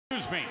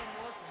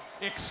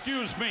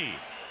Excuse me.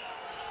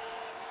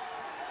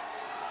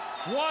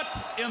 What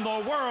in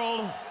the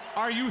world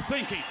are you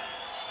thinking?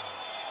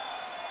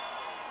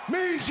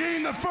 Mean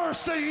Gene, the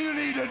first thing you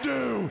need to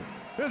do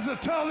is to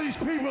tell these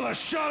people to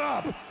shut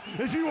up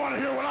if you want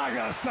to hear what I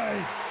gotta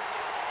say.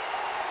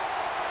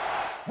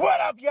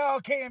 What up, y'all?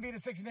 KMB the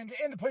Sexy Ninja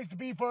in the place to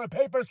be for a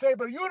Paper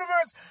Saber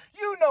universe.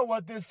 You know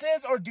what this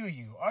is, or do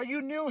you? Are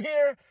you new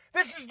here?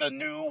 This is the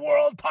New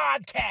World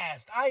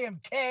Podcast. I am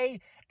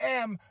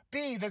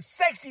KMB, the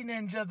Sexy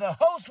Ninja, the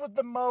host with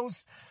the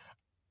most.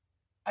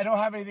 I don't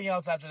have anything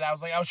else after that.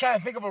 I was trying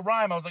to think of a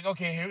rhyme. I was like,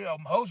 okay, here we go.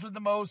 Host with the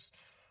most.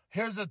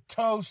 Here's a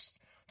toast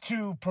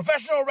to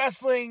professional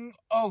wrestling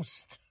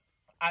host.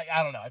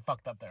 I don't know. I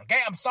fucked up there. Okay,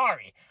 I'm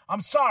sorry.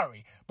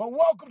 But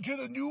welcome to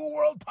the New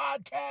World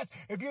Podcast.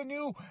 If you're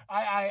new,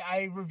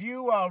 I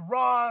review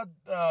Raw,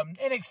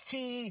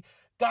 NXT,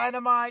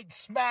 Dynamite,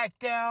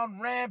 SmackDown,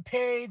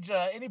 Rampage,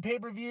 any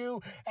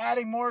pay-per-view,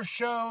 adding more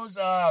shows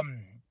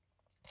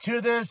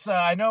to this.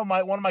 I know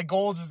one of my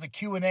goals is a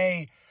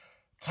Q&A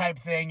type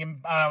thing,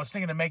 and I was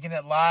thinking of making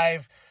it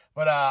live.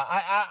 But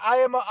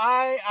I've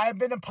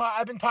been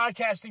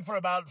podcasting for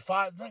about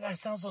 5. Like, I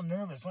sound so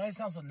nervous. Why do I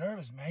sound so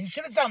nervous, man? You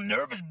shouldn't sound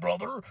nervous,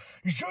 brother.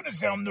 You shouldn't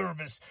sound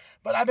nervous.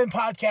 But I've been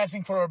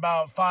podcasting for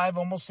about 5,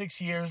 almost 6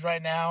 years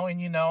right now,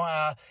 and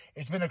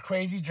it's been a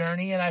crazy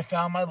journey. And I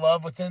found my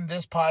love within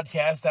this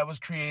podcast that was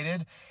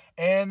created,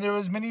 and there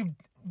was many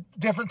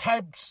different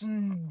types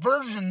and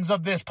versions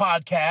of this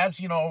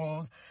podcast.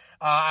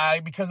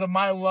 Because of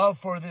my love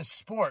for this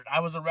sport, I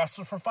was a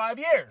wrestler for 5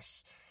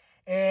 years.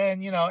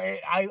 And,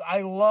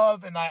 I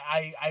love and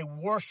I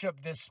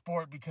worship this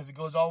sport because it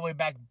goes all the way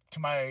back to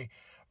my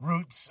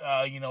roots,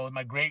 with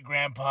my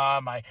great-grandpa,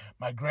 my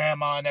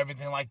grandma, and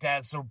everything like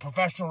that. So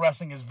professional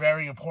wrestling is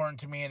very important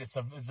to me, and it's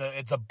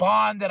a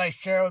bond that I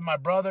share with my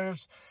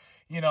brothers,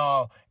 and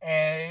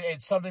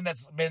it's something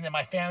that's been in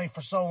my family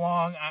for so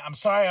long. I'm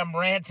sorry I'm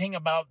ranting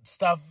about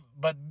stuff,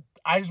 but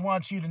I just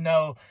want you to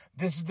know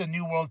this is the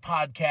New World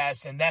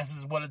Podcast, and this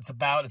is what it's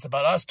about. It's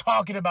about us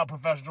talking about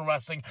professional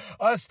wrestling,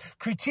 us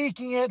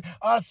critiquing it,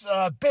 us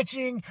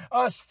bitching,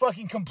 us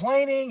fucking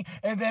complaining,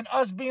 and then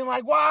us being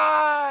like,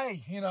 why?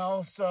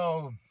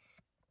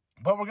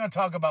 But we're going to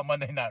talk about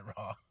Monday Night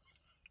Raw.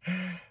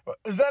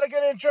 Is that a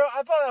good intro?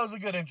 I thought that was a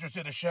good intro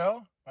to the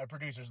show. My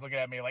producer's looking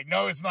at me like,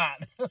 no, it's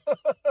not.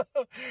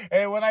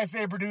 And when I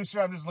say producer,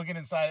 I'm just looking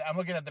inside. I'm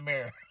looking at the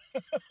mirror.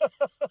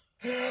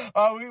 We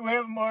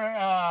have more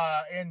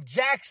in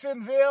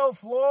Jacksonville,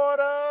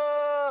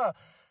 Florida.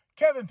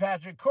 Kevin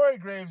Patrick, Corey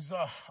Graves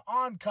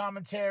on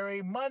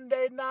commentary.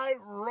 Monday Night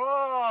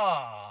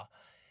Raw.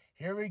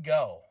 Here we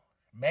go.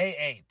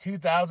 May 8th,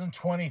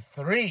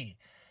 2023.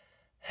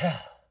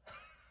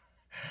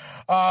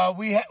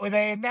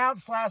 They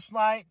announced last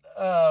night.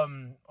 I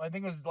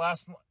think it was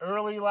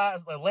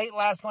late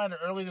last night or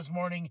early this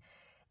morning.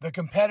 The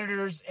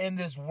competitors in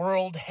this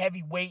World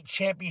Heavyweight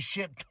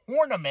Championship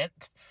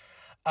tournament,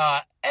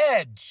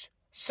 Edge,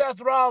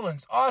 Seth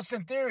Rollins,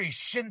 Austin Theory,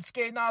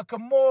 Shinsuke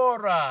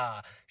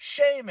Nakamura,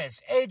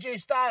 Sheamus, AJ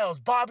Styles,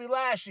 Bobby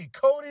Lashley,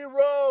 Cody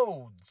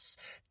Rhodes,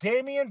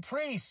 Damian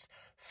Priest,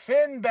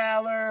 Finn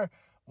Balor,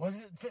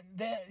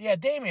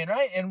 Damian,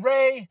 right? And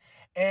Ray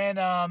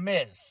and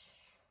Miz.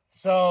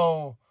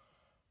 So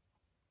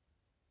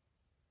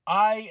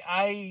I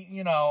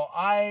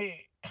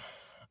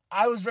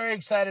was very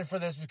excited for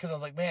this because I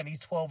was like, man, these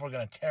 12 are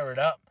going to tear it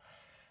up.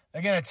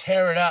 They're going to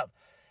tear it up.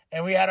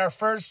 And we had our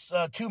first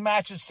 2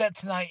 matches set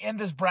tonight in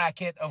this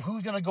bracket of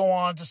who's going to go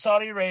on to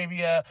Saudi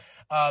Arabia,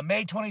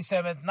 May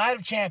 27th, Night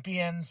of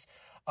Champions.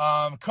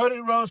 Cody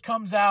Rhodes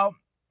comes out,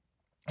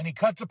 and he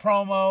cuts a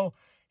promo.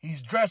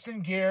 He's dressed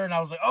in gear, and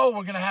I was like, oh,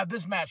 we're going to have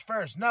this match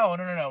first. No.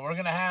 We're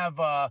going to have,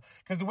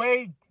 because the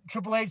way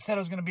Triple H said it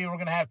was going to be, we're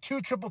going to have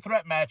 2 triple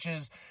threat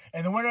matches,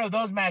 and the winner of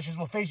those matches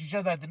will face each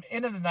other at the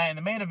end of the night in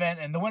the main event,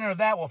 and the winner of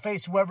that will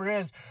face whoever it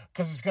is,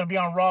 because it's going to be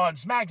on Raw and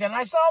SmackDown. And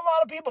I saw a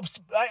lot of people,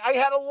 I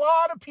had a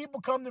lot of people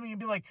come to me and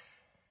be like,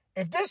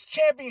 if this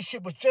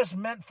championship was just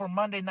meant for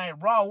Monday Night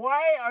Raw,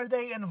 why are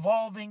they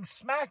involving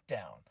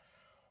SmackDown?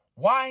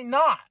 Why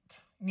not?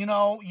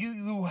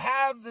 You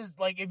have this,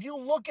 like, if you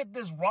look at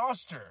this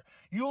roster,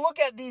 you look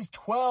at these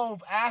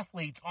 12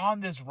 athletes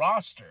on this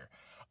roster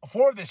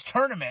for this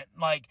tournament,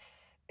 like,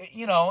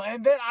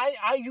 and then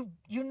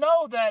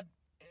that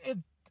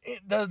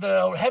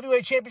the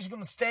heavyweight champion is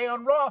going to stay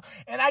on Raw,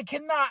 and I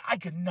could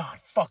not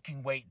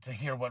fucking wait to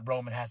hear what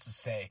Roman has to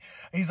say.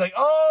 He's like,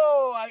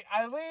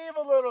 I leave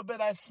a little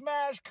bit, I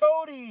smash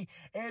Cody,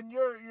 and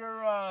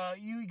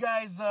you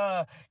guys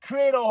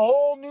create a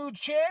whole new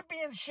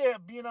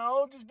championship,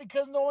 just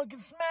because no one can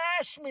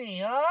smash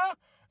me, huh?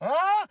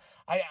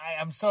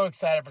 I'm so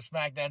excited for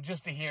SmackDown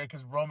just to hear,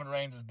 because Roman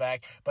Reigns is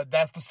back, but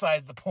that's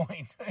besides the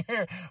point.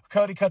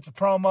 Cody cuts a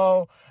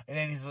promo, and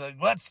then he's like,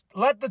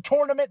 let the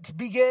tournament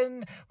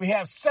begin. We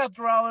have Seth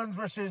Rollins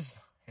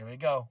versus, here we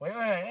go,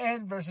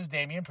 and versus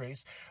Damian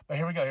Priest, but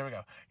here we go.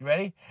 You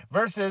ready?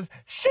 Versus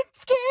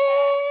Shinsuke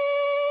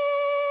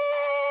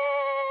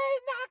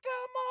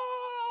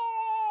Nakamura.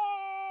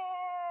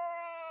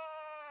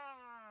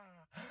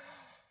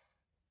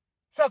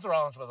 Seth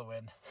Rollins for the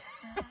win.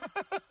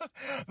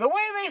 The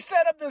way they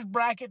set up this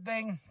bracket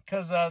thing,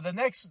 because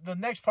the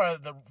next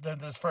part of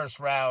this first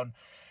round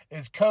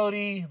is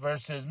Cody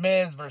versus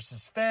Miz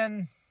versus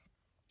Finn.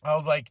 I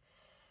was like,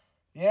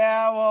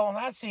 yeah, well,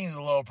 that seems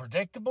a little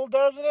predictable,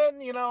 doesn't it?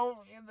 You know,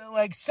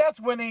 like Seth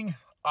winning,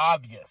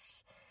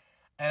 obvious.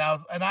 And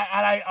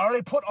I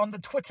already put on the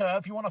Twitter,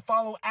 if you want to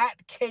follow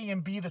at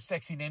KMB the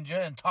Sexy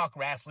Ninja and talk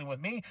wrestling with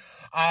me,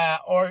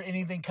 or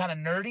anything kind of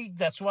nerdy,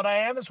 that's what I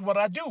am, that's what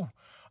I do.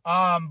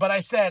 But I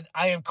said,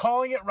 I am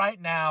calling it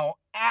right now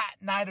at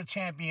Night of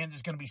Champions.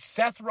 It's going to be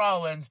Seth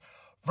Rollins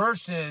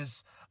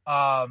versus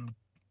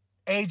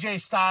AJ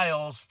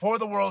Styles for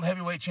the World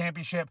Heavyweight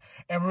Championship.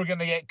 And we're going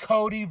to get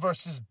Cody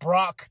versus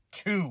Brock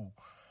 2.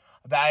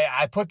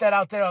 I put that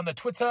out there on the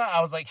Twitter.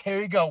 I was like,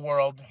 here you go,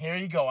 world. Here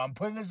you go. I'm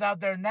putting this out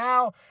there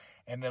now.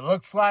 And it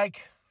looks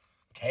like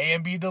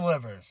KMB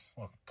delivers.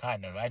 Well,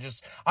 kind of. I'm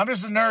just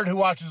a nerd who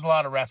watches a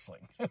lot of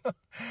wrestling.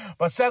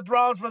 But Seth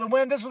Rollins for the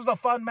win. This was a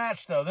fun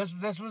match, though.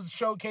 This was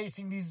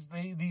showcasing these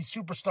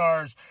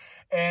superstars.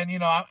 And, you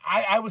know,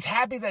 I was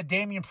happy that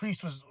Damian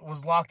Priest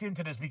was locked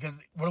into this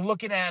because we're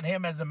looking at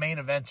him as a main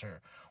eventer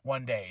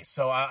one day.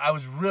 So I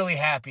was really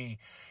happy.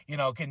 You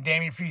know, can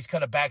Damian Priest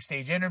cut a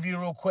backstage interview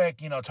real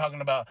quick, you know,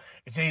 talking about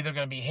it's either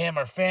going to be him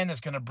or Finn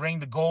that's going to bring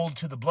the gold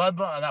to the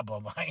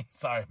bloodline.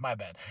 Sorry, my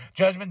bad.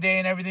 Judgment Day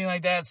and everything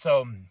like that.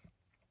 So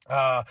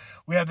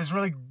we have this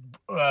really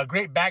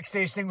great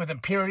backstage thing with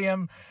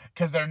Imperium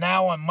because they're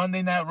now on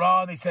Monday Night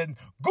Raw. They said,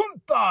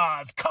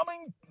 Gunther's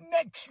coming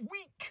next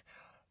week,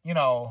 you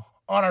know,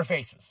 on our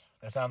faces.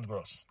 That sounds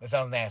gross. That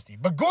sounds nasty.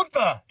 But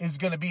Gunther is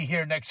going to be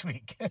here next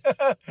week.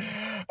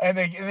 and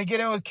they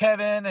get in with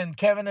Kevin and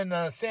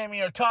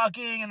Sammy are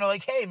talking, and they're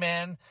like, hey,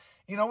 man,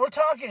 you know, we're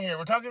talking here.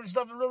 We're talking about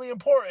stuff that's really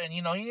important.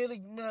 You know, you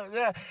need to,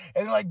 yeah.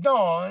 And they're like,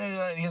 no.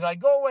 And he's like,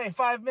 go away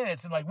 5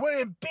 minutes. And like, we're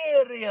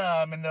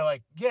Imperium. And they're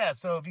like, yeah,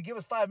 so if you give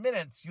us 5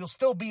 minutes, you'll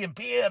still be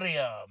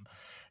Imperium.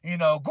 You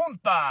know,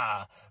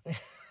 Gunther.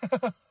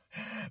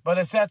 But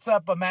it sets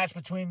up a match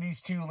between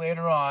these two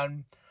later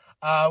on.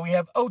 We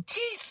have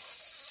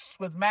Otis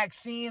with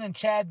Maxine and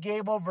Chad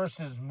Gable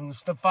versus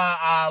Mustafa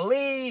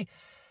Ali.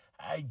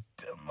 I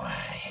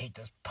hate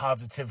this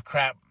positive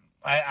crap.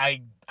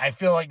 I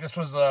feel like this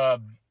was hey,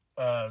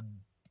 you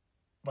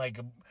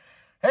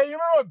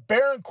remember when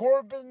Baron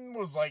Corbin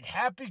was like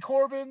Happy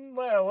Corbin?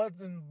 Well,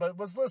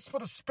 let's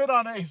put a spin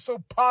on it. He's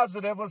so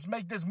positive. Let's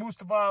make this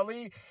Mustafa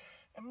Ali.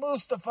 And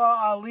Mustafa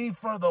Ali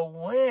for the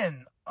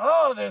win.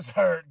 Oh, this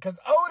hurt. Because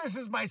Otis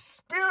is my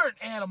spirit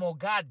animal.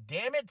 God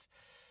damn it.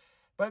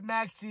 But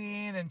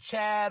Maxine and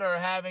Chad are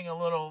having a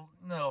little,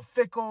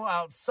 fickle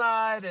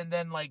outside. And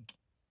then,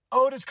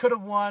 Otis could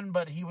have won,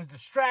 but he was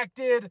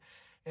distracted.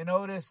 And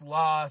Otis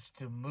lost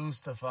to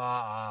Mustafa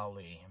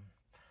Ali.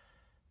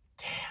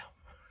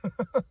 Damn.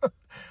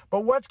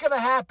 But what's going to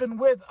happen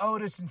with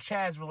Otis and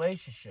Chad's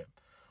relationship?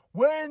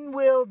 When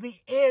will the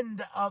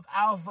end of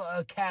Alpha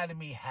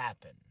Academy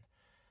happen?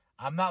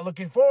 I'm not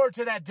looking forward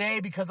to that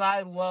day because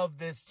I love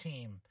this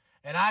team.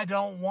 And I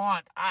don't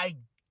want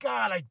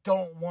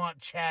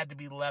Chad to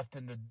be left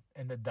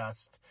in the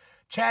dust.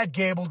 Chad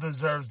Gable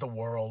deserves the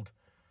world.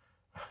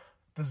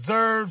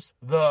 Deserves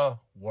the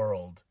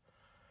world.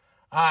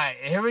 All right,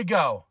 here we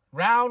go.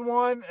 Round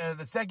one,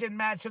 the second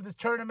match of this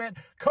tournament.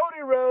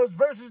 Cody Rhodes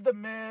versus The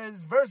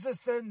Miz versus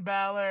Finn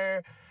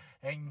Balor.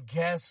 And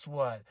guess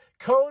what?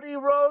 Cody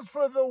Rhodes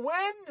for the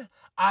win?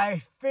 I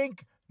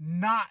think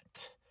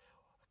not.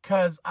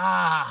 Because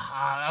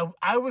I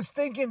was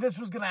thinking this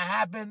was going to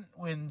happen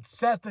when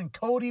Seth and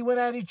Cody went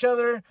at each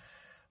other.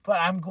 But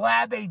I'm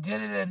glad they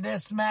did it in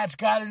this match.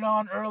 Got it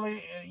on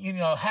early.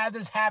 Had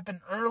this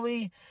happen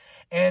early.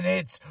 And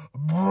it's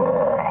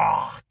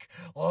Brock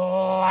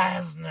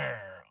Lesnar.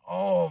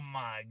 Oh,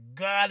 my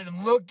God.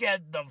 And look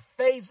at the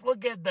face.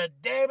 Look at the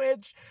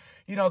damage.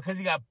 Because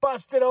he got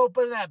busted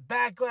open at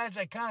Backlash.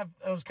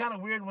 It was kind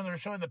of weird when they were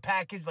showing the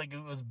package. Like,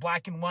 it was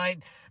black and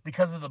white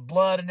because of the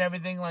blood and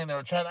everything. Like, they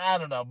were trying to, I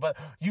don't know. But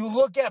you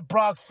look at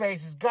Brock's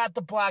face. He's got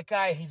the black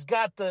eye. He's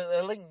got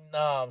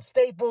the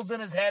staples in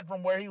his head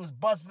from where he was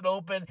busted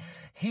open.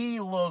 He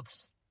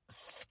looks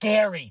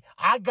scary.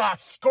 I got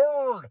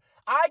scared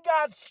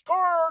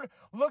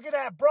looking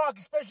at Brock,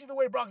 especially the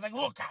way Brock's like,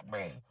 look at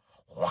me.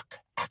 Look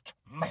at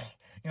me.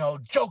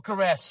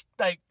 Joker-esque,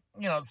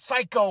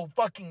 psycho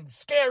fucking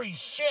scary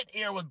shit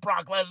here with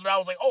Brock Lesnar. I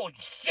was like, holy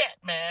shit,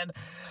 man.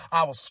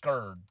 I was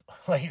scared,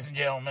 ladies and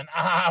gentlemen.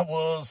 I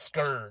was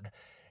scared.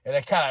 And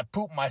I kind of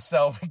pooped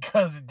myself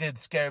because it did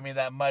scare me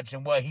that much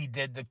and what he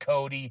did to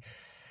Cody.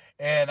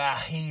 And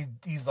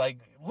he's like,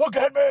 look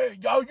at me.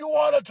 Yo, you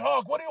want to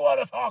talk? What do you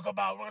want to talk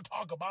about? We're going to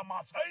talk about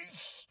my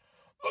face.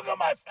 Look at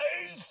my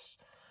face.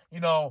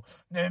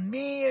 And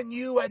me and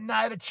you at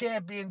Night of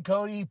Champion,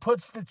 Cody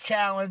puts the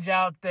challenge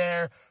out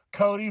there.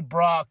 Cody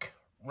Brock,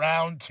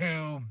 round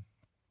 2.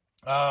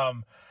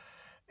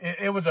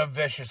 It was a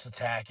vicious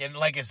attack. And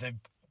like I said,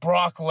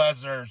 Brock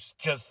Lesnar's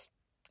just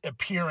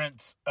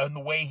appearance and the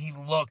way he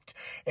looked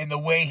and the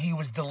way he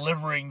was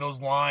delivering those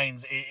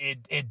lines,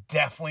 it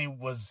definitely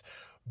was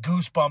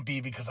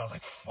goosebumpy because I was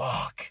like,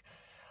 fuck.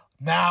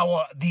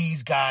 Now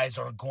these guys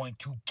are going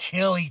to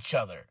kill each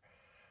other.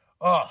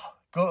 Oh,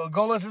 go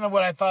listen to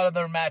what I thought of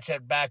their match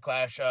at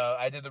Backlash.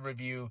 I did the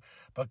review.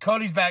 But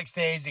Cody's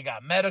backstage. They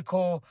got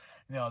medical.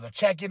 They're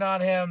checking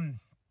on him.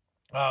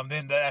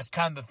 Then that's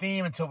kind of the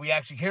theme until we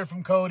actually hear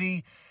from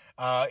Cody.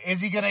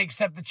 Is he going to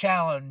accept the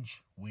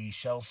challenge? We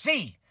shall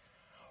see.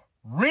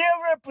 Rhea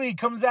Ripley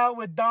comes out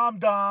with Dom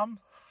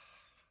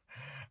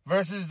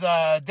versus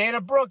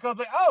Dana Brooke. I was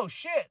like, oh,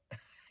 shit.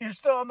 You're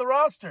still on the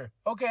roster.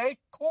 Okay,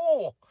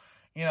 cool.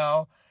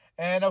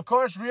 And, of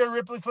course, Rhea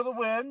Ripley for the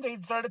win. They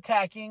start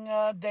attacking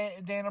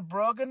Dana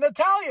Brooke, and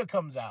Natalya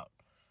comes out.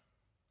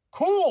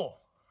 Cool.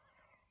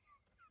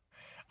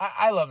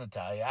 I love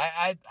Natalya.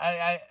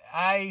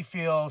 I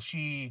feel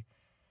she's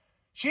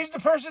the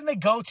person they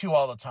go to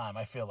all the time,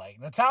 I feel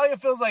like. Natalya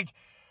feels like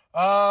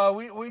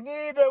we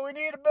need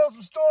to build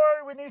some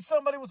story. We need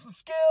somebody with some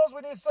skills.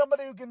 We need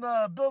somebody who can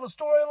build a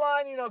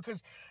storyline,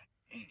 because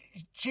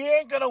she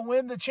ain't going to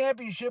win the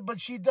championship, but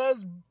she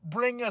does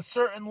bring a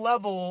certain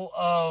level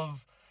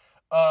of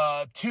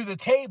to the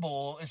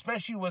table,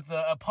 especially with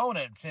the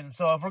opponents. And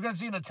so if we're going to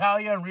see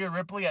Natalya and Rhea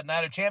Ripley at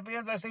Night of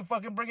Champions, I say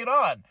fucking bring it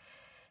on.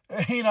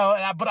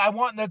 But I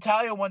want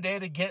Natalya one day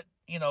to get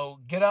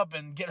up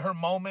and get her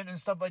moment and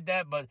stuff like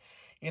that. But,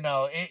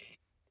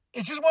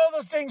 it's just one of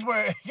those things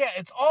where,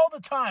 it's all the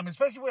time,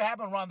 especially what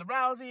happened with Ronda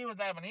Rousey, what's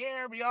happening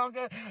here,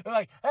 Bianca. They're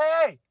like,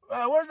 hey,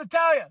 where's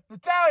Natalya?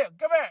 Natalya,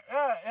 come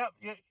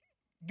here.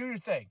 Do your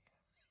thing.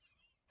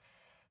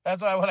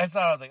 That's why when I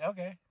saw it, I was like,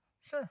 okay,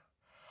 sure.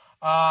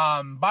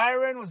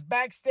 Byron was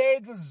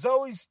backstage with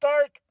Zoe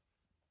Stark.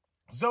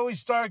 Zoe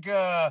Stark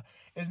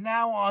is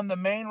now on the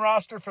main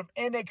roster from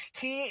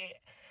NXT.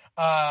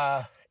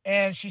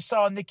 And she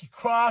saw Nikki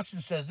Cross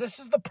and says, this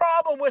is the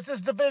problem with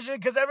this division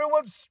because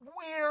everyone's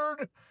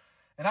weird.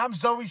 And I'm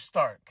Zoe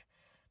Stark.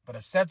 But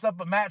it sets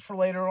up a match for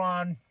later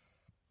on.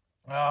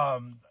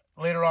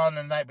 Later on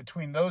in the night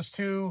between those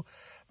two.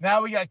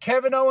 Now we got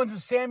Kevin Owens and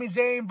Sami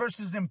Zayn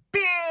versus Imperium.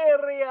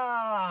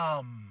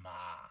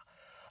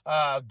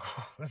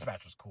 This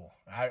match was cool.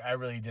 I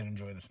really did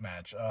enjoy this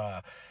match.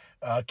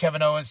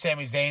 Kevin Owens,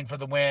 Sami Zayn for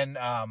the win.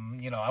 I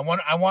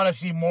want to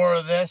see more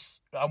of this.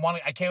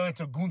 I can't wait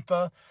till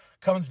Gunther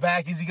comes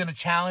back. Is he going to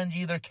challenge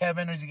either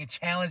Kevin or is he going to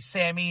challenge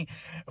Sami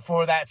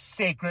for that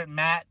sacred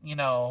mat?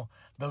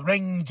 The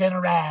ring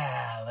general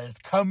has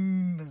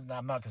come.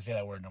 I'm not going to say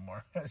that word no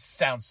more. It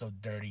sounds so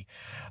dirty.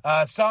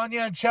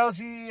 Sonya and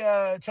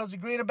Chelsea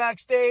Green are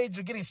backstage.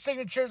 They're getting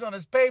signatures on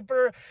his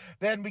paper.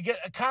 Then we get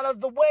a kind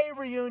of the Way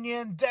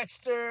reunion.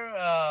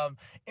 Dexter,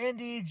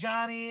 Indy,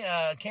 Johnny,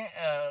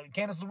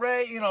 Candice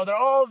LeRae, they're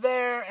all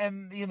there.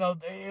 And,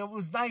 it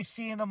was nice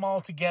seeing them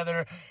all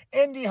together.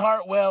 Indy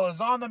Hartwell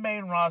is on the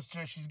main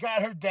roster. She's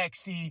got her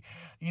Dexy.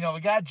 We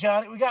got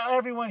Johnny. We got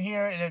everyone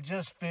here, and it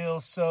just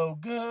feels so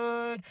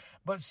good.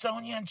 But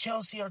Sonya and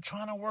Chelsea are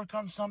trying to work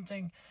on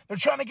something. They're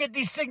trying to get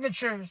these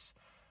signatures.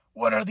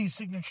 What are these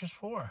signatures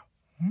for?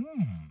 We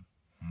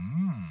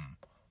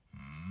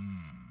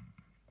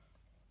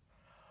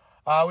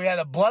had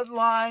a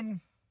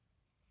Bloodline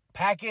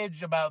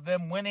package about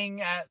them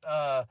winning at,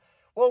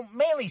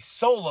 mainly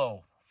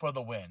Solo for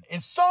the win.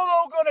 Is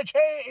Solo going to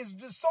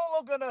change? Is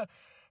Solo going to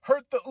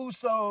hurt the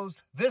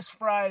Usos this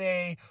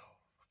Friday?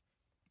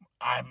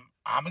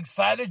 I'm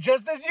excited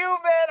just as you,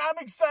 man. I'm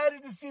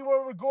excited to see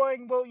where we're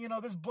going. Well,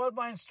 this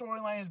Bloodline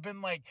storyline has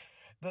been like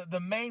the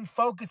main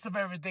focus of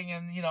everything.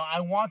 And, I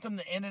want them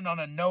to end it on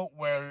a note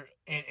where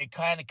it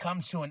kind of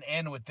comes to an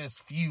end with this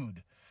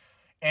feud.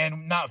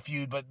 And not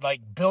feud, but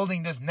like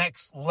building this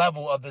next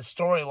level of the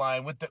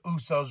storyline with the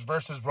Usos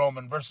versus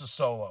Roman versus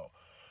Solo.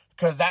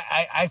 Because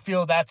I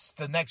feel that's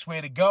the next way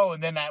to go.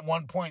 And then at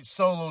one point,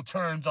 Solo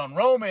turns on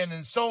Roman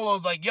and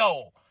Solo's like,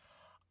 yo,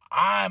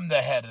 I'm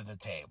the head of the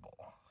table.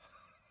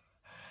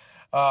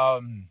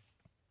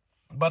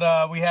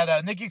 But we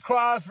had Nikki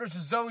Cross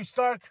versus Zoe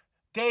Stark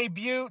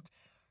debut.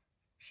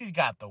 She's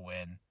got the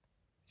win.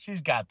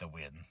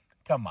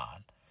 Come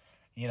on.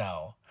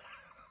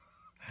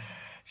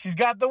 She's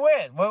got the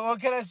win. What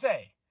can I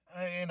say?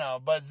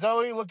 But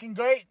Zoe looking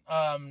great.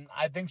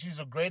 I think she's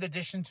a great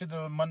addition to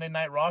the Monday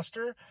Night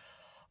roster.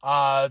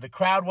 The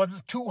crowd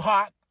wasn't too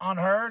hot on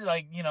her.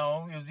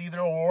 It was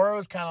either or. It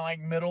was kind of like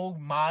middle,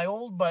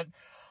 mild. But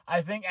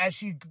I think as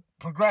she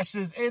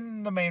progresses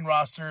in the main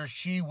roster,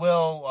 she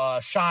will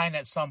shine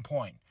at some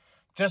point.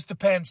 Just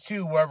depends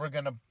too where we're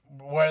gonna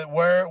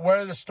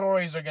where the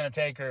stories are gonna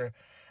take her.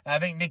 And I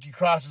think Nikki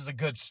Cross is a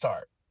good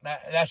start.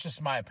 That's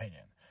just my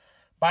opinion.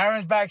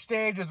 Byron's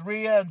backstage with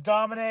Rhea and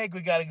Dominic.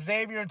 We got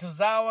Xavier and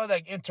Tozawa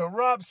that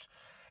interrupts,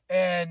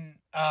 and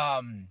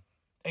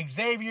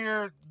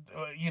Xavier,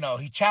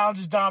 he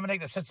challenges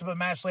Dominic. That sets up a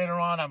match later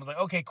on. I was like,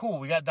 okay, cool.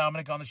 We got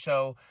Dominic on the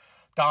show,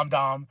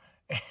 Dom.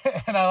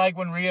 And I like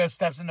when Rhea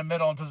steps in the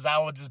middle and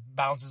Tozawa just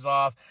bounces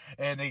off.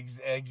 And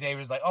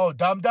Xavier's like, oh,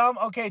 Dum.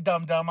 Okay,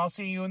 Dum. I'll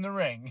see you in the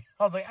ring.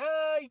 I was like,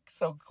 you're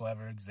so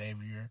clever,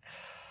 Xavier.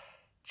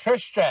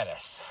 Trish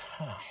Stratus.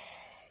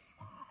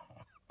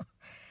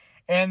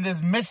 And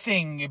this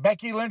missing,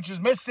 Becky Lynch is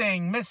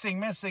missing.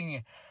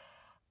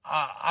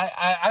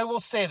 I will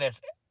say this.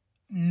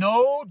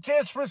 no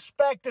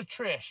disrespect to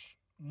Trish.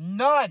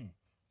 None.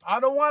 I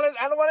don't want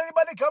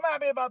anybody to come at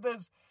me about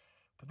this.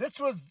 But this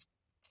was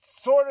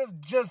sort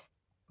of just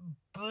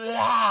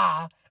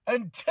blah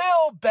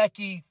until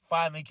Becky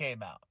finally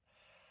came out.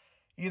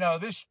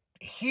 This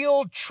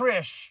heel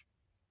Trish,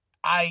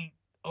 I'm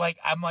like,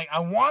 I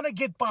want to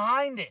get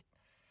behind it.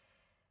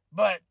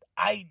 But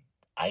I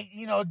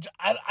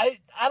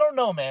don't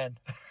know, man.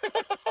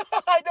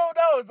 I don't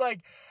know. It's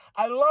like,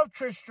 I love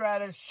Trish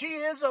Stratus. She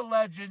is a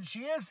legend.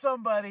 She is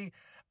somebody.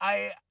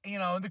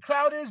 The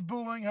crowd is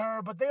booing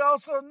her, but they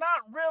also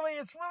not really,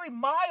 it's really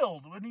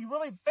mild when you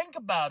really think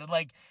about it.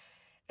 Like,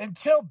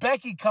 until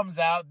Becky comes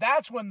out,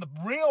 that's when the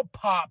real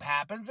pop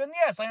happens. And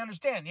yes, I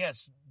understand.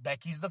 Yes,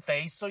 Becky's the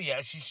face, so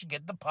yes, she should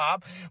get the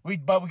pop.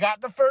 But we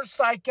got the first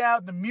psych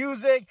out, the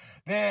music,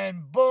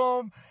 then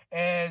boom,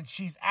 and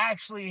she's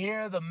actually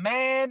here. The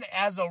man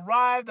has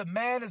arrived. The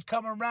man has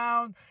come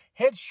around,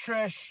 hits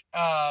Trish.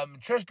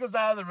 Trish goes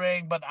out of the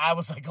ring, but I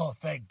was like, oh,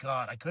 thank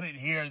God. I couldn't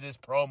hear this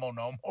promo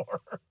no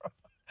more.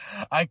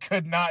 I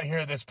could not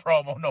hear this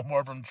promo no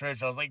more from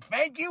Trish. I was like,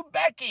 thank you,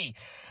 Becky.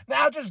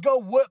 Now just go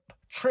whoop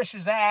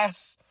Trish's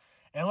ass,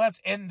 and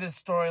let's end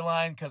this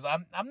storyline, because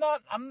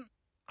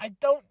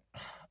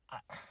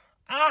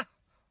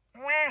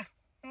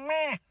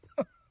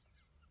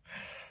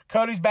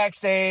Cody's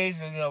backstage,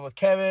 with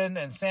Kevin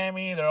and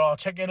Sammy. They're all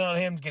checking on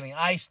him, getting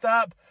iced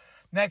up.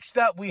 Next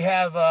up, we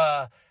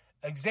have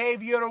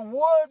Xavier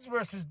Woods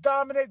versus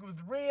Dominic with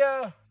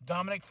Rhea.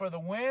 Dominic for the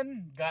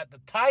win, got the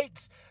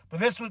tights,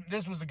 but this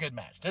was a good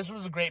match. This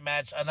was a great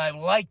match, and I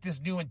like this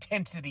new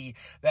intensity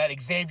that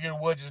Xavier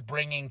Woods is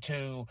bringing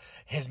to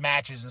his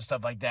matches and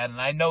stuff like that,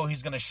 and I know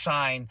he's going to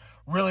shine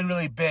really,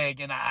 really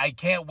big, and I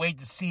can't wait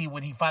to see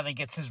when he finally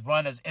gets his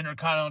run as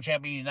Intercontinental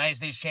Champion, United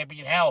States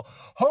Champion, hell,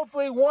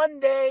 hopefully one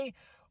day,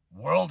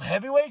 World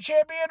Heavyweight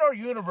Champion or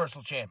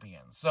Universal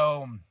Champion.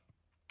 So,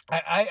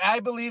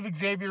 I believe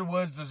Xavier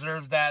Woods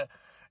deserves that.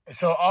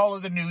 So all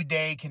of the New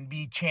Day can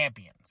be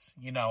champions.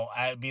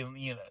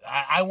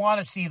 I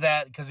want to see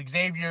that, because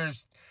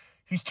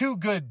he's too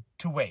good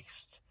to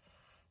waste.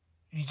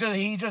 He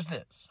just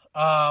is.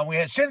 We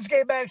had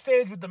Shinsuke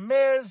backstage with The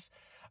Miz,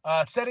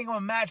 setting up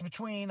a match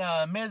between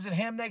Miz and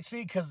him next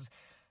week, because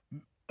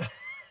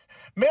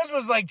Miz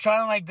was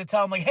trying to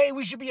tell him hey,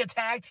 we should be a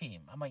tag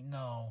team. I'm like,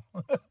 no,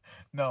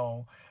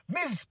 no.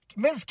 Miz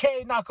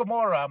K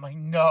Nakamura. I'm like,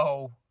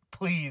 no.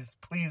 Please,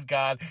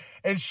 God.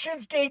 And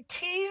Shinsuke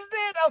teased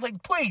it. I was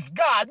like, please,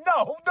 God,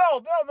 no.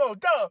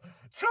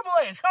 Triple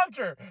H,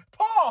 Hunter,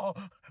 Paul.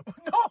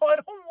 No, I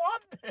don't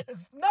want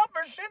this. Not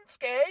for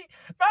Shinsuke.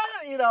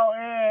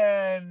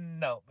 And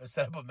no. I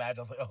set up a match.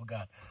 I was like, oh,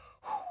 God.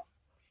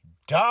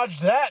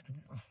 Dodge that.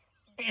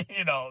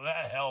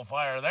 That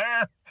hellfire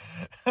there.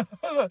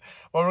 Well,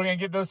 we're going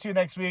to get those two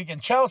next week.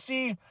 And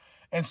Chelsea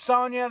and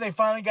Sonya, they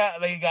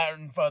got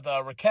in for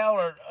the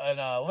Raquel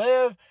and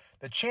Liv,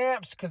 the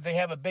champs, because they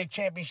have a big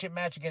championship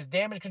match against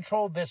Damage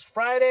Control this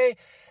Friday,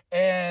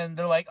 and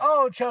they're like,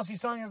 oh, Chelsea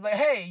Sonya's like,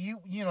 hey,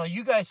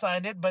 you guys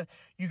signed it, but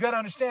you got to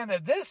understand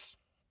that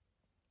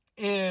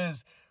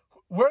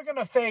we're going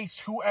to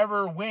face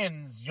whoever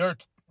wins your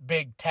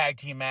big tag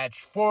team match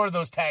for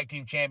those tag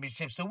team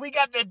championships, so we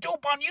got the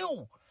dupe on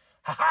you.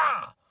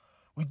 Ha-ha!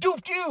 We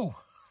duped you!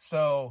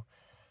 So,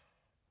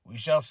 we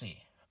shall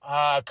see.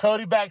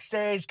 Cody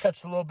backstage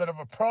cuts a little bit of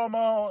a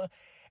promo,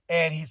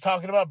 and he's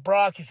talking about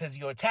Brock. He says,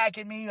 you're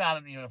attacking me,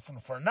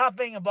 for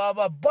nothing, and blah,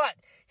 blah. But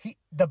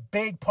the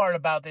big part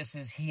about this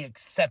is he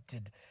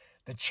accepted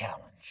the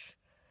challenge.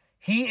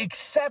 He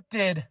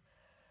accepted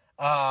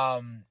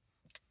Brock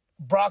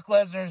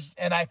Lesnar's,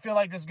 and I feel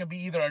like this is going to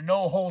be either a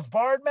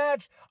no-holds-barred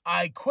match,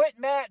 I quit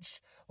match,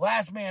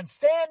 last man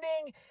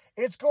standing.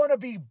 It's going to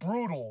be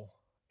brutal,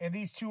 and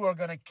these two are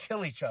going to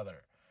kill each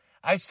other.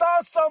 I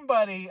saw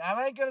somebody, I'm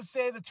not going to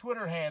say the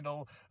Twitter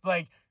handle,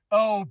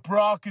 oh,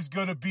 Brock is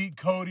going to beat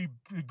Cody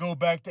to go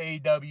back to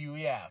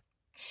AEW. Yeah,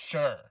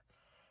 sure.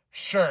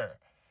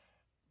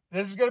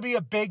 This is going to be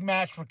a big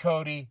match for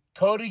Cody.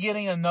 Cody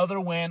getting another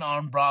win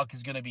on Brock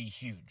is going to be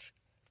huge.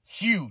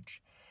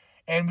 Huge.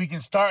 And we can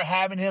start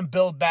having him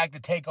build back to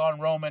take on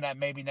Roman at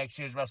maybe next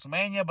year's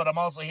WrestleMania. But I'm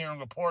also hearing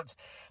reports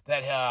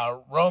that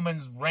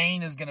Roman's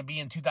reign is going to be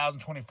in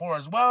 2024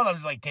 as well. And I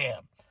was like,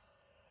 damn.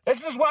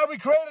 This is why we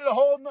created a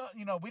whole,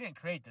 we didn't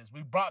create this.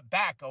 We brought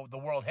back the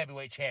World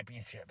Heavyweight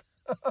Championship.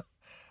 What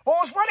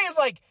was funny is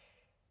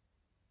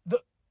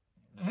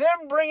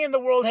them bringing the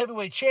World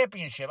Heavyweight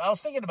Championship. I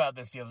was thinking about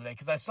this the other day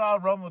because I saw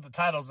Roman with the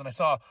titles, and I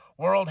saw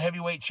World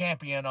Heavyweight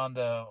Champion on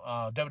the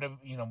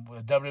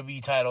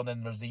WWE title.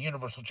 Then there's the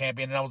Universal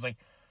Champion, and I was like,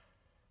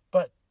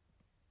 but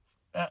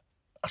I'm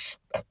just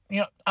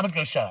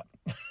gonna shut up.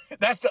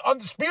 That's the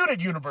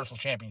undisputed Universal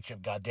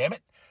Championship. God damn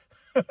it!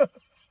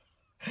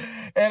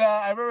 And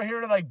I remember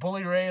hearing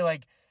Bully Ray, I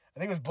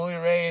think it was Bully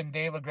Ray and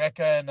Dave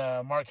LaGreca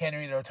and Mark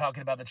Henry. They were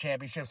talking about the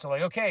championship. So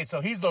okay, so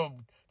he's the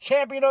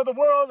champion of the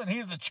world and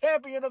he's the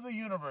champion of the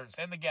universe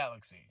and the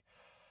galaxy.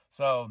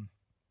 So,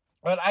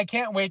 but I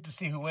can't wait to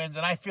see who wins.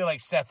 And I feel like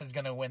Seth is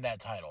going to win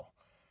that title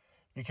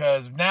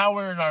because now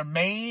we're in our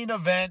main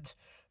event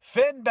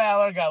Finn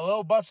Balor got a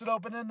little busted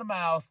open in the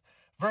mouth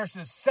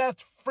versus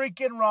Seth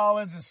freaking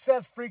Rollins, and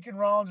Seth freaking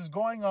Rollins is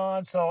going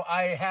on, so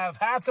I have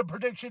half the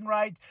prediction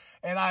right,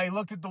 and I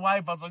looked at the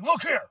wife, I was like,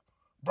 look here,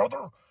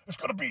 brother, it's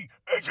going to be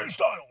AJ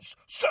Styles,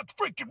 Seth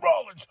freaking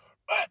Rollins,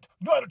 at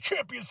Night of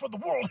Champions for the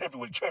World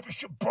Heavyweight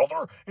Championship,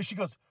 brother, and she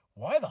goes,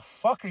 why the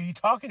fuck are you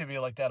talking to me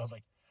like that? I was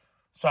like,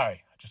 sorry,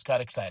 I just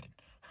got excited.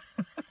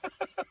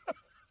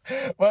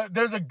 But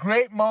there's a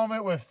great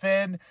moment with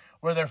Finn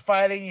where they're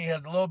fighting. He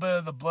has a little bit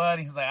of the blood.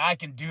 He's like, I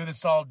can do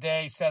this all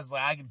day. He says,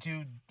 like,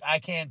 I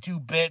can too,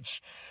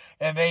 bitch.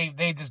 And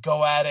they just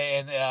go at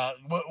it. And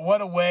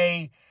what a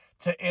way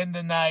to end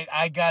the night.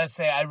 I got to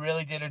say, I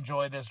really did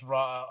enjoy this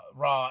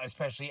Raw,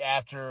 especially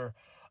after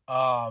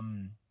a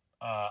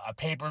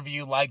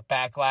pay-per-view like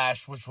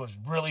Backlash, which was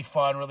really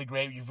fun, really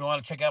great. If you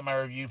want to check out my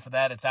review for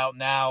that, it's out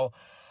now.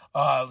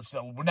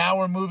 So now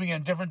we're moving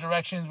in different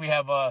directions. We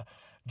have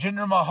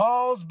Jinder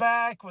Mahal's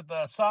back with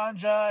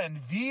Sanja and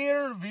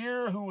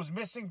Veer, who was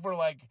missing for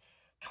like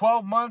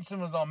 12 months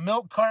and was on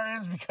milk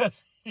cartons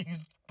because he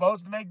was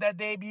supposed to make that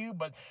debut,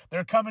 but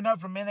they're coming up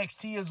from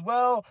NXT as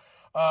well.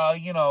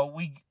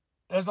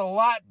 There's a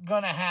lot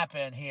going to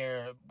happen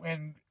here,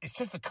 and it's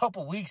just a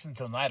couple weeks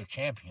until Night of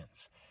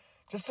Champions.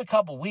 Just a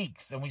couple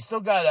weeks, and we still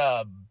got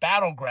a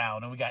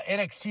Battleground, and we got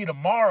NXT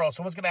tomorrow,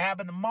 so what's going to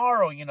happen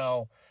tomorrow,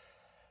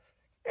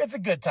 It's a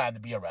good time to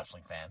be a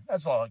wrestling fan.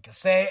 That's all I can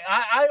say.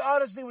 I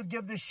honestly would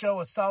give this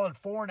show a solid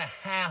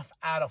 4.5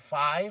 out of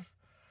 5.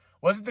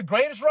 Was it the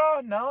greatest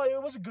Raw? No,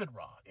 it was a good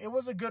Raw. It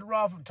was a good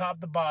Raw from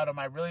top to bottom.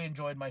 I really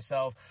enjoyed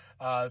myself.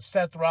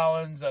 Seth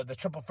Rollins, the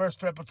triple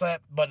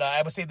threat, but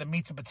I would say the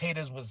meats and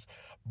potatoes was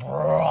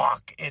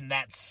Brock in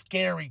that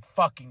scary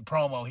fucking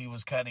promo he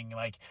was cutting.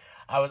 Like,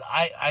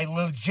 I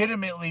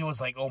legitimately was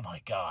like, oh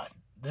my God.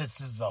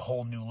 This is a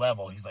whole new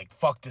level. He's like,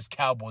 fuck this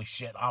cowboy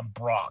shit. I'm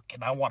Brock,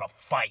 and I want to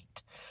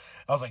fight.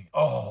 I was like,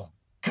 oh,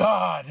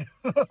 God.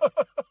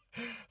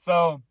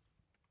 So,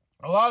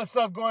 a lot of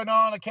stuff going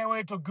on. I can't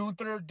wait till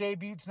Gunther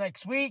debuts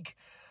next week.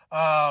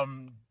 Tell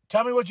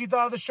me what you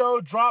thought of the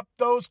show. Drop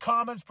those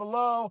comments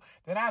below.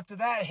 Then after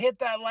that, hit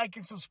that like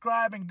and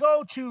subscribe, and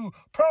go to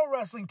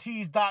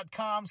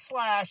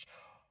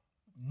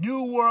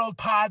ProWrestlingTees.com/New World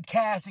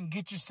Podcast and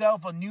get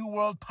yourself a New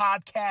World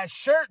Podcast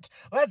shirt.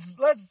 Let's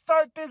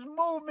start this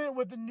movement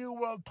with the New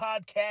World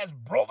Podcast,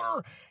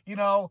 brother.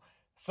 And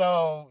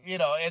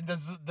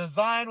the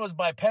design was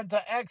by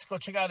Penta X. Go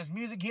check out his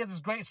music. He has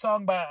this great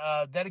song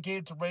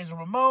dedicated to Razor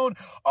Ramon.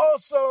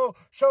 Also,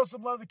 show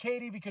some love to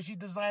Katie because she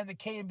designed the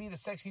K&B, the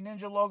Sexy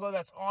Ninja logo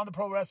that's on the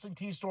Pro Wrestling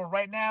Tees store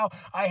right now.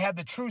 I have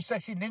the True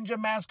Sexy Ninja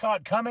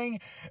mascot coming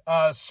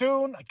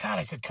soon. God,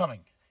 I said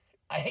coming.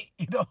 I hate,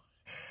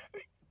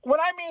 when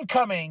I mean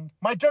coming,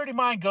 my dirty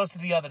mind goes to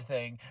the other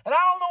thing, and I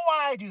don't know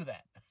why I do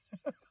that.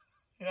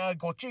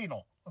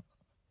 Cochino.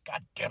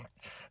 God damn it.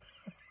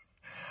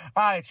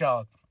 All right,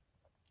 y'all.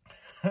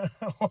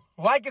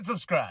 Like and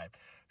subscribe.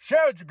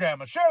 Share with your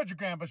grandma. Share with your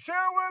grandpa.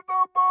 Share with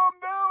the bum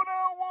down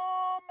at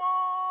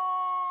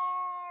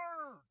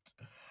Walmart.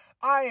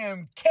 I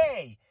am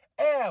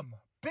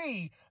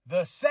KMB,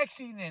 the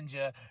Sexy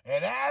Ninja,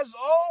 and as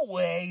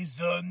always,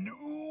 the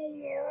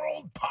New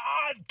World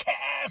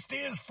Podcast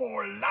is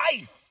for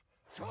life.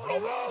 Cody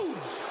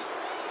Rhodes,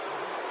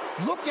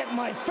 look at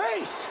my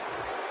face.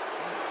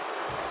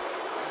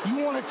 You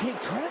want to take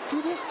credit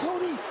for this,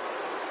 Cody?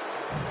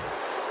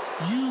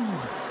 You